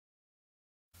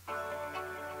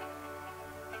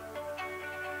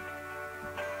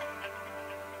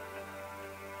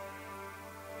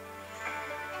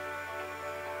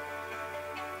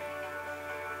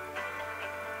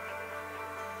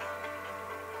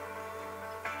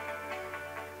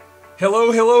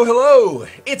Hello, hello, hello.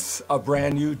 It's a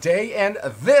brand new day and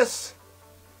this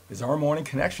is our morning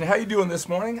connection. How you doing this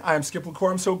morning? I'm Skip LaCour.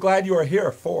 I'm so glad you are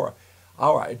here for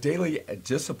our daily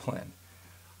discipline,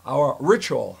 our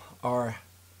ritual, we're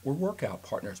workout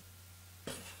partners.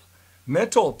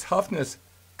 Mental toughness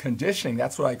conditioning,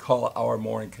 that's what I call our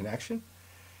morning connection.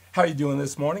 How are you doing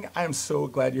this morning? I am so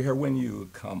glad you're here. When you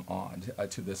come on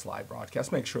to this live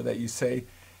broadcast, make sure that you say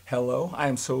hello. I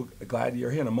am so glad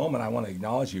you're here. In a moment, I want to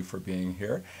acknowledge you for being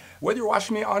here. Whether you're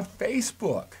watching me on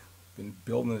Facebook, been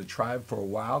building the tribe for a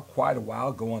while, quite a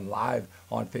while, going live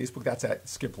on Facebook. That's at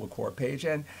Skip LaCour page.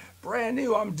 And brand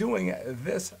new, I'm doing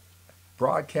this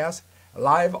broadcast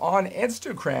live on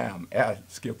Instagram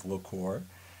at Skip LaCour.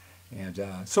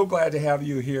 And so glad to have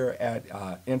you here at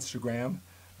Instagram.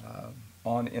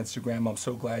 On Instagram, I'm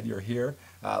so glad you're here.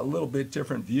 A little bit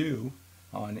different view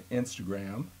on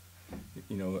Instagram.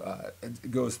 You know,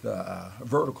 it goes the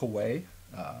vertical way,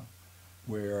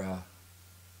 where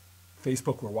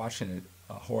Facebook, we're watching it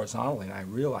horizontally, and I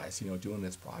realized, you know, doing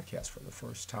this broadcast for the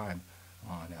first time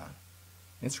on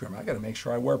Instagram, I got to make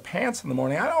sure I wear pants in the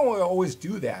morning. I don't always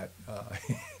do that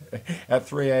at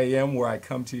 3 a.m. where I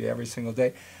come to you every single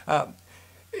day.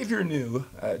 If you're new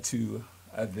to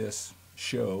this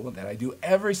show that I do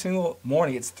every single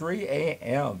morning, it's 3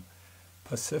 a.m.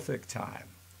 Pacific time.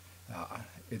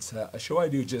 It's a show I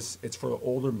do it's for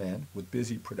older men with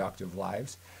busy, productive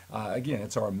lives. Again,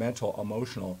 it's our mental,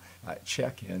 emotional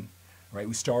check-in, right?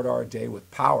 We start our day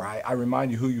with power. I remind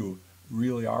you who you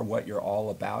really are, what you're all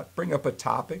about. Bring up a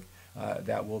topic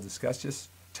that we'll discuss. Just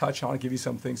touch on, give you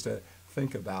some things to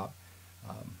think about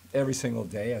every single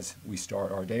day as we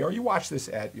start our day. Or you watch this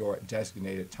at your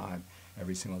designated time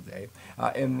every single day.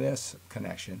 In this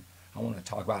connection, I want to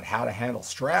talk about how to handle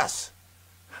stress,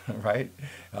 right?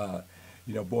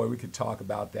 You know, boy, we could talk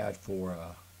about that for,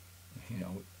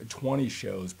 20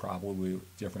 shows probably,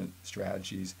 different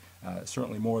strategies,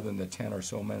 certainly more than the 10 or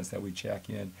so minutes that we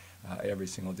check in every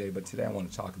single day. But today I want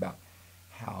to talk about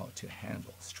how to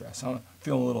handle stress. I'm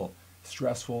feeling a little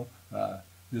stressful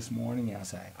this morning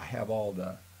as I have all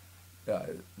the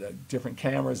different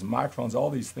cameras and microphones,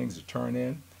 all these things to turn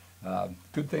in.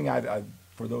 Good thing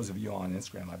for those of you on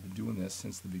Instagram, I've been doing this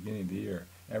since the beginning of the year,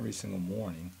 every single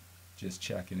morning, just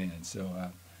checking in. So I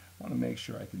want to make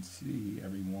sure I can see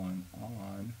everyone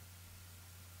on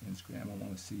Instagram. I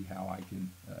want to see how I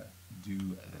can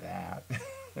do that.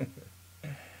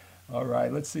 All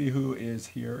right, let's see who is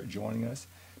here joining us.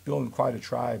 Building quite a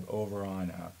tribe over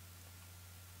on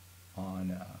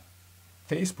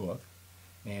Facebook.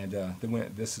 And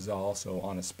this is also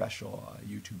on a special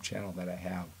YouTube channel that I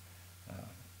have,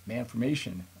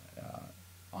 MANformation,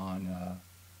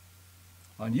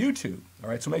 on YouTube. All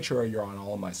right, so make sure you're on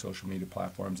all of my social media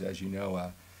platforms. As you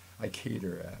know, I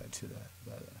cater to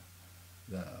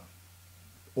the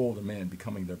older men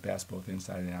becoming their best both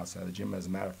inside and outside the gym. As a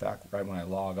matter of fact, right when I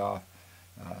log off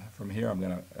from here, I'm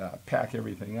going to pack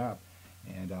everything up,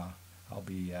 and I'll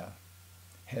be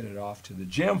headed off to the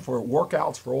gym for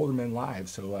workouts for older men live.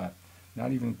 So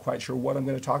not even quite sure what I'm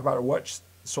going to talk about or what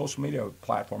social media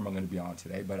platform I'm going to be on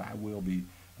today, but I will be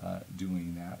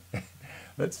doing that.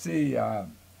 Let's see,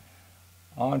 on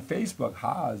Facebook,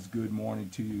 Haas, good morning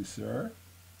to you, sir.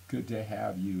 Good to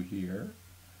have you here.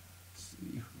 Let's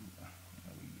see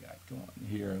what we got going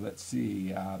here. Let's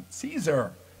see,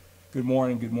 Caesar, good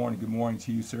morning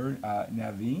to you, sir.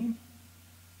 Naveen.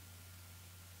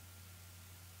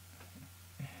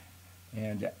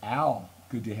 And Al,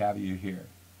 good to have you here,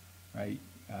 right?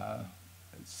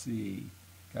 Let's see,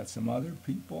 got some other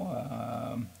people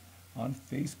on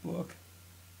Facebook.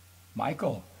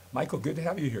 Michael, good to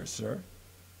have you here, sir.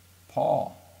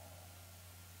 Paul,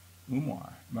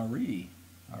 Umar, Marie,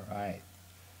 all right.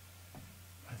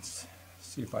 Let's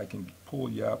see if I can pull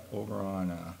you up over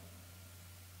on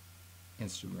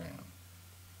Instagram.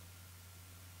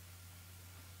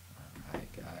 All right,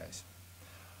 guys.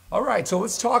 All right, so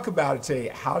let's talk about it today,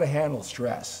 how to handle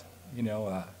stress. You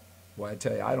know, well, I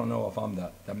tell you, I don't know if I'm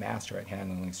the master at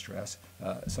handling stress.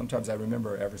 Sometimes I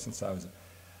remember ever since I was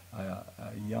a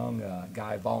young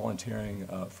guy volunteering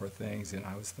for things, and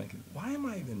I was thinking, why am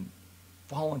I even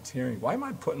volunteering? Why am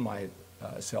I putting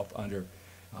myself under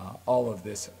all of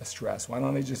this stress? Why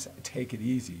don't I just take it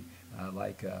easy,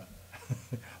 like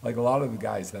like a lot of the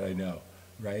guys that I know,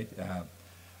 right?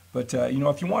 But you know,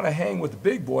 if you want to hang with the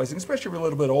big boys, and especially if you're a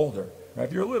little bit older, right?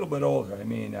 If you're a little bit older, I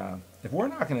mean, if we're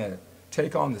not going to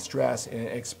take on the stress and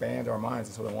expand our minds,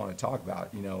 that's what I want to talk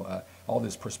about, you know, all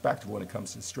this perspective when it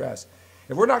comes to stress.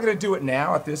 If we're not going to do it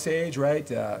now at this age, right,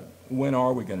 when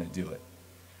are we going to do it?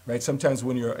 right? Sometimes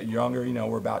when you're younger,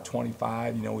 we're about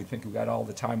 25, we think we got all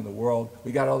the time in the world.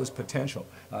 We got all this potential.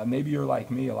 Maybe you're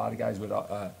like me. A lot of guys would,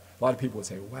 a lot of people would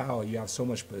say, wow, you have so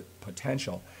much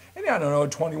potential. And I don't know,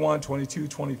 21, 22,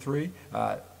 23,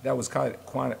 that was kind of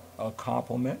quite a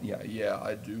compliment. Yeah,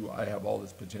 I do. I have all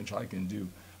this potential. I can do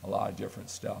a lot of different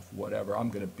stuff, whatever. I'm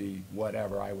going to be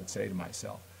whatever I would say to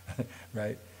myself,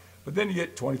 right? But then you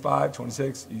get 25,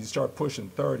 26, you start pushing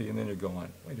 30, and then you're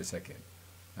going, wait a second.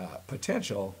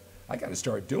 Potential, I got to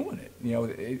start doing it.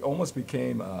 It almost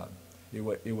became,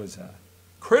 it was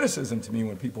criticism to me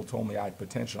when people told me I had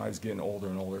potential. I was getting older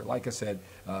and older. Like I said,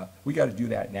 we got to do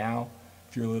that now.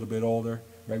 If you're a little bit older,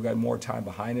 right? We've got more time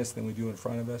behind us than we do in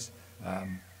front of us.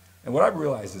 And what I've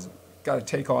realized is got to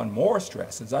take on more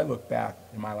stress. As I look back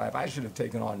in my life, I should have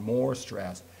taken on more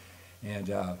stress.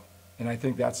 And I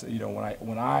think that's,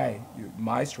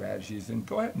 my strategies, and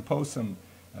go ahead and post some,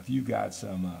 if you've got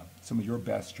some of your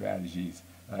best strategies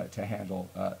to handle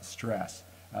stress.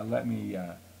 Let me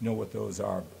know what those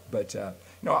are. But,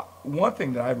 one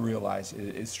thing that I've realized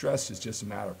is stress is just a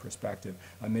matter of perspective.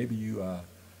 Maybe you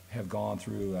have gone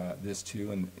through this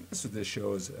too, and this is what this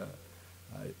shows.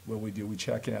 What we do, we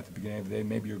check in at the beginning of the day.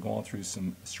 Maybe you're going through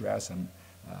some stress and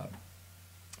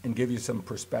give you some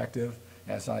perspective.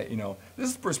 As this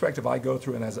is the perspective I go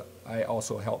through, and as I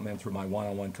also help men through my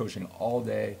one-on-one coaching all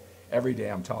day. Every day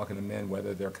I'm talking to men,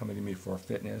 whether they're coming to me for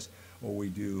fitness or we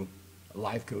do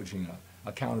life coaching,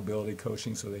 accountability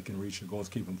coaching so they can reach their goals,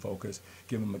 keep them focused,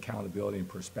 give them accountability and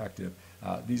perspective.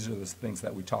 These are the things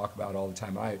that we talk about all the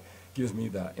time. It gives me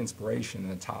the inspiration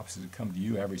and the topics to come to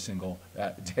you every single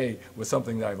day with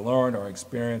something that I've learned or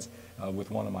experienced with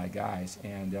one of my guys.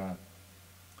 And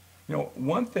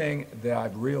one thing that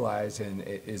I've realized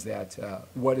is that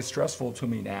what is stressful to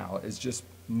me now is just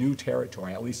new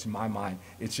territory. At least in my mind,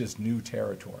 it's just new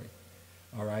territory.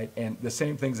 All right, and the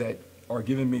same things that are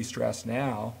giving me stress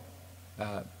now,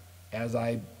 as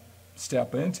I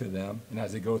step into them and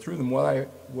as I go through them,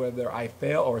 whether I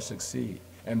fail or succeed,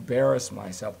 embarrass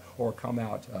myself or come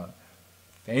out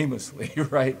famously,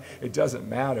 right? It doesn't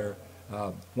matter.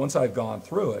 Once I've gone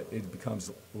through it, it becomes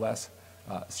less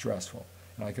stressful.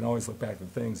 And I can always look back at the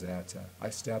things that I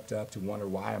stepped up to, wonder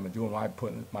why I'm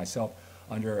putting myself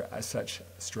under such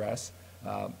stress.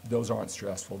 Those aren't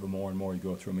stressful the more and more you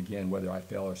go through them, again, whether I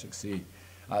fail or succeed.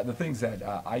 The things that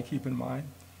I keep in mind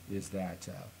is that,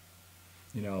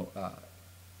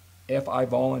 if I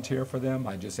volunteer for them,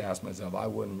 I just ask myself, I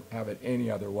wouldn't have it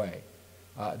any other way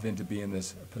than to be in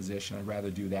this position. I'd rather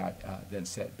do that than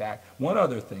sit back. One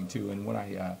other thing, too, and when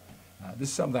this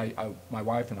is something my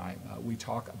wife and I, we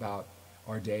talk about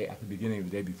our day at the beginning of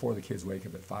the day before the kids wake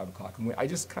up at 5 o'clock. And I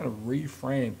just kind of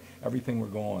reframe everything we're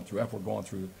going through if we're going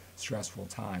through stressful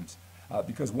times.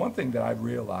 Because one thing that I've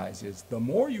realized is the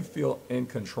more you feel in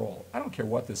control, I don't care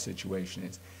what the situation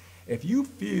is, if you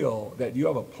feel that you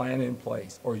have a plan in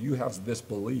place or you have this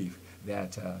belief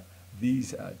that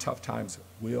these tough times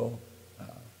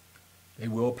they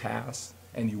will pass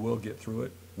and you will get through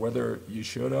it, whether you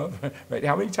should have, right?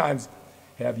 How many times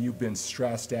have you been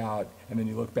stressed out and then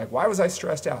you look back, why was I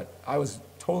stressed out? I was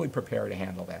totally prepared to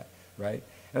handle that, right?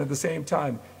 And at the same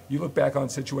time, you look back on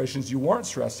situations you weren't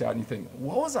stressed out and you think,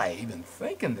 what was I even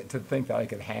thinking to think that I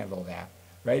could handle that,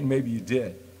 right? And maybe you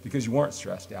did because you weren't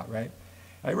stressed out, right?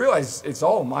 I realize it's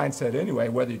all mindset anyway,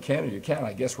 whether you can or you can't,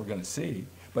 I guess we're going to see.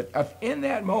 But if in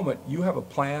that moment you have a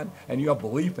plan and you have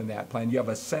belief in that plan, you have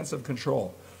a sense of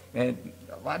control. And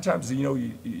a lot of times, you're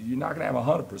not going to have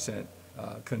 100%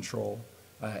 control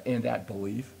in that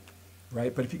belief,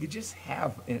 right? But if you could just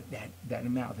have that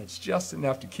amount, that's just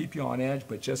enough to keep you on edge,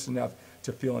 but just enough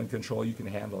to feel in control, you can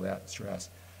handle that stress,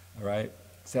 all right?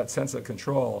 It's that sense of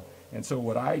control. And so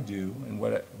what I do and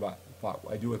what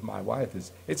I do with my wife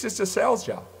is, it's just a sales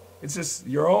job. It's just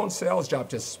your own sales job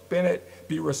to spin it,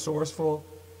 be resourceful,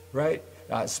 right?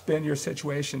 Spin your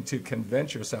situation to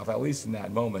convince yourself, at least in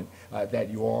that moment, that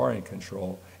you are in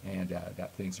control and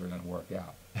that things are going to work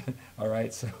out. All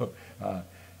right, so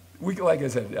like I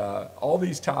said, all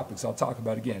these topics I'll talk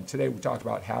about again. Today we talked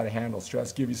about how to handle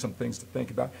stress, give you some things to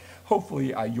think about.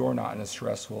 Hopefully you're not in a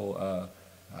stressful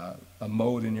a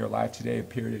mode in your life today, a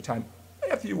period of time.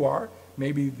 If you are,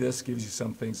 maybe this gives you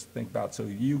some things to think about so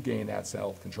you gain that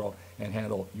self-control and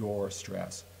handle your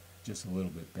stress just a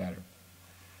little bit better.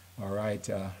 All right,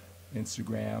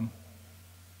 Instagram.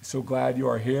 So glad you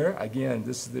are here. Again,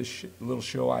 this is this little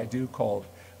show I do called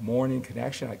Morning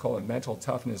Connection. I call it Mental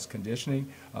Toughness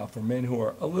Conditioning for men who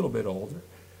are a little bit older.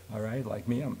 All right, like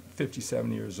me, I'm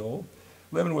 57 years old.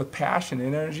 Living with passion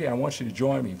and energy. I want you to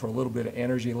join me for a little bit of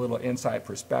energy, a little insight,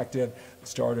 perspective,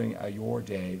 starting your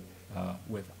day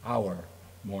with our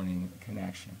Morning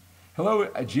Connection. Hello,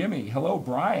 Jimmy. Hello,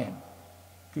 Brian.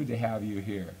 Good to have you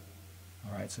here.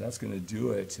 All right, so that's going to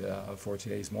do it for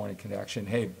today's morning connection.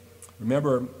 Hey,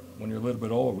 remember, when you're a little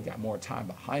bit older, we got more time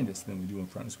behind us than we do in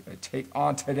front of us. We're going to take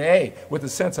on today with a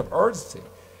sense of urgency.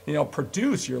 You know,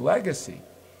 produce your legacy.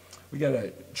 We got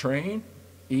to train,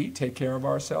 eat, take care of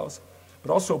ourselves,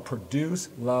 but also produce,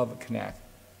 love, connect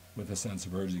with a sense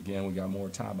of urgency. Again, we got more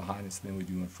time behind us than we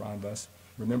do in front of us.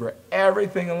 Remember,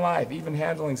 everything in life, even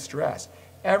handling stress,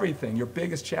 everything, your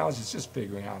biggest challenge is just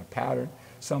figuring out a pattern.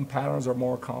 Some patterns are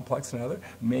more complex than others.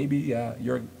 Maybe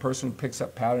you're a person who picks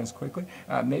up patterns quickly.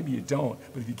 Maybe you don't,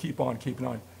 but if you keep on keeping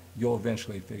on, you'll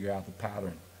eventually figure out the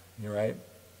pattern. You're right?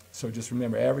 So just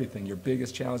remember, everything, your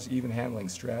biggest challenge, even handling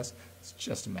stress, it's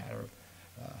just a matter of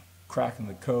cracking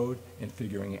the code and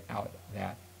figuring out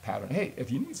that pattern. Hey,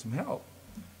 if you need some help,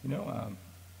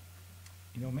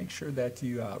 make sure that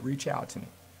you reach out to me.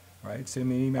 All right, send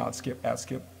me an email at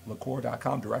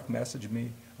skiplacour.com. Direct message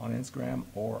me on Instagram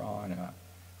or on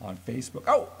Facebook.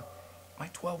 Oh, my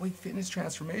 12-week fitness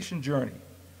transformation journey.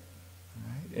 All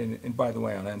right, and by the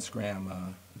way, on Instagram,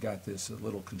 we got this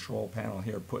little control panel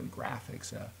here putting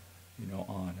graphics,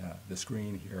 on the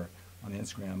screen here on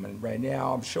Instagram. And right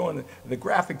now, I'm showing the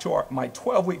graphic to my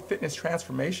 12-week fitness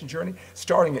transformation journey,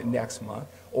 starting it next month.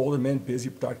 Older men, busy,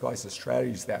 productive lives, the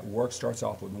strategies that work. Starts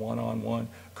off with one-on-one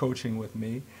coaching with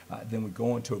me. Then we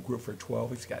go into a group for 12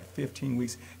 weeks. Got 15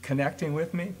 weeks connecting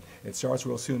with me. It starts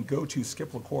real soon. Go to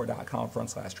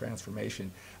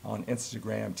skiplacour.com/transformation on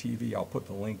Instagram TV. I'll put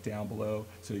the link down below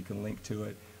so you can link to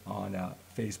it on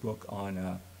Facebook,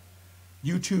 on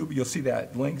YouTube. You'll see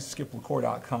that link,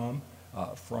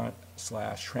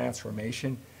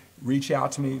 skiplacour.com/transformation. Reach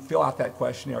out to me, fill out that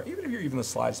questionnaire. Even if you're even the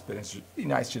slightest bit interested, it'd be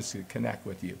nice just to connect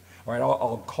with you. All right,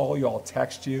 I'll call you, I'll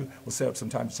text you. We'll set up some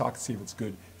time to talk and see if it's a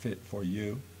good fit for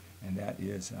you. And that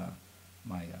is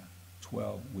my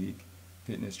 12-week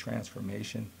fitness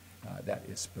transformation that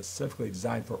is specifically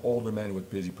designed for older men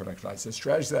with busy, productive lives. The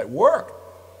strategies that work,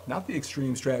 not the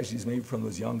extreme strategies maybe from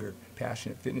those younger,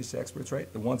 passionate fitness experts,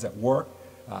 right? The ones that work.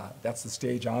 That's the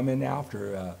stage I'm in now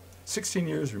after 16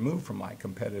 years removed from my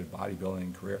competitive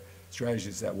bodybuilding career.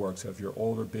 Strategies that work. So if you're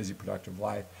older, busy, productive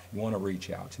life, you want to reach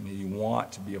out to me. You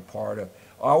want to be a part of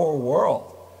our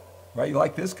world, right? You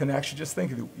like this connection? Just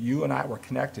think of it. You and I were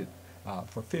connected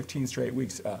for 15 straight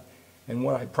weeks. And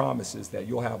what I promise is that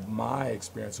you'll have my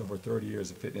experience over 30 years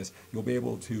of fitness. You'll be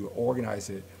able to organize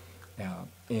it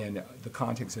in the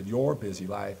context of your busy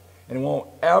life. And it won't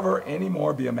ever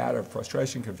anymore be a matter of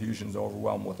frustration, confusion, and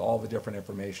overwhelm with all the different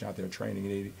information out there, training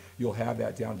and eating. You'll have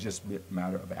that down, just a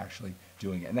matter of actually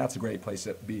doing it. And that's a great place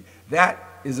to be. That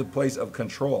is a place of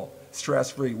control,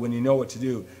 stress-free. When you know what to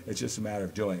do, it's just a matter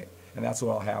of doing it. And that's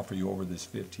what I'll have for you over this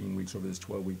 15 weeks, over this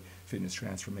 12-week fitness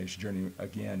transformation journey.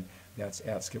 Again, that's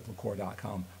at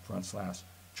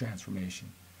skiplacour.com/transformation.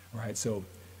 All right, so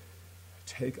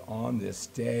take on this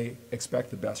day. Expect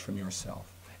the best from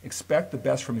yourself. Expect the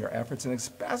best from your efforts and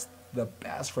expect the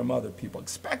best from other people.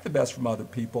 Expect the best from other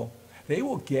people. They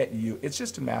will get you. It's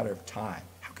just a matter of time.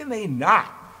 How can they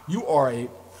not? You are a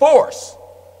force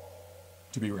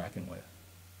to be reckoned with.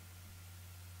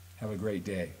 Have a great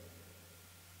day.